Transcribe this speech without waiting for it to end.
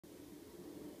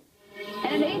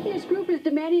An atheist group is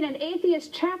demanding an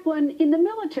atheist chaplain in the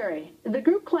military. The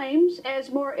group claims as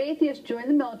more atheists join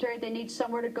the military, they need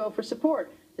somewhere to go for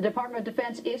support. The Department of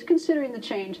Defense is considering the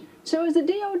change. So is the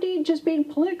DOD just being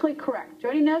politically correct?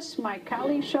 Joining us, my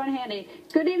colleague, Sean Hannity.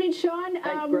 Good evening, Sean.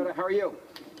 Hey, Greta, how are you?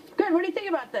 Good. What do you think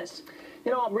about this?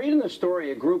 You know, I'm reading the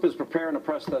story. A group is preparing to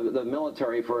press the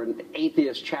military for an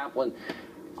atheist chaplain.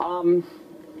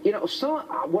 You know,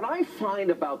 what I find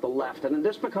about the left, and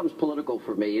this becomes political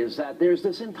for me, is that there's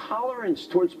this intolerance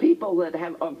towards people that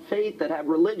have faith, that have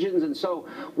religions, and so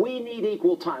we need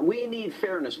equal time. We need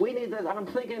fairness. We need that. I'm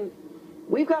thinking,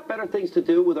 we've got better things to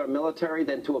do with our military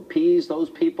than to appease those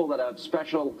people that have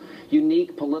special,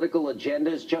 unique political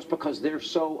agendas just because they're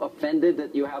so offended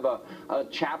that you have a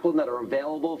chaplain that are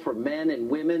available for men and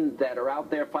women that are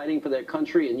out there fighting for their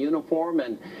country in uniform,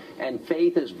 and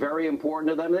faith is very important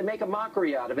to them. They make a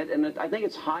mockery out of it, and I think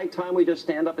it's high time we just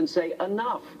stand up and say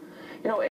enough. You know,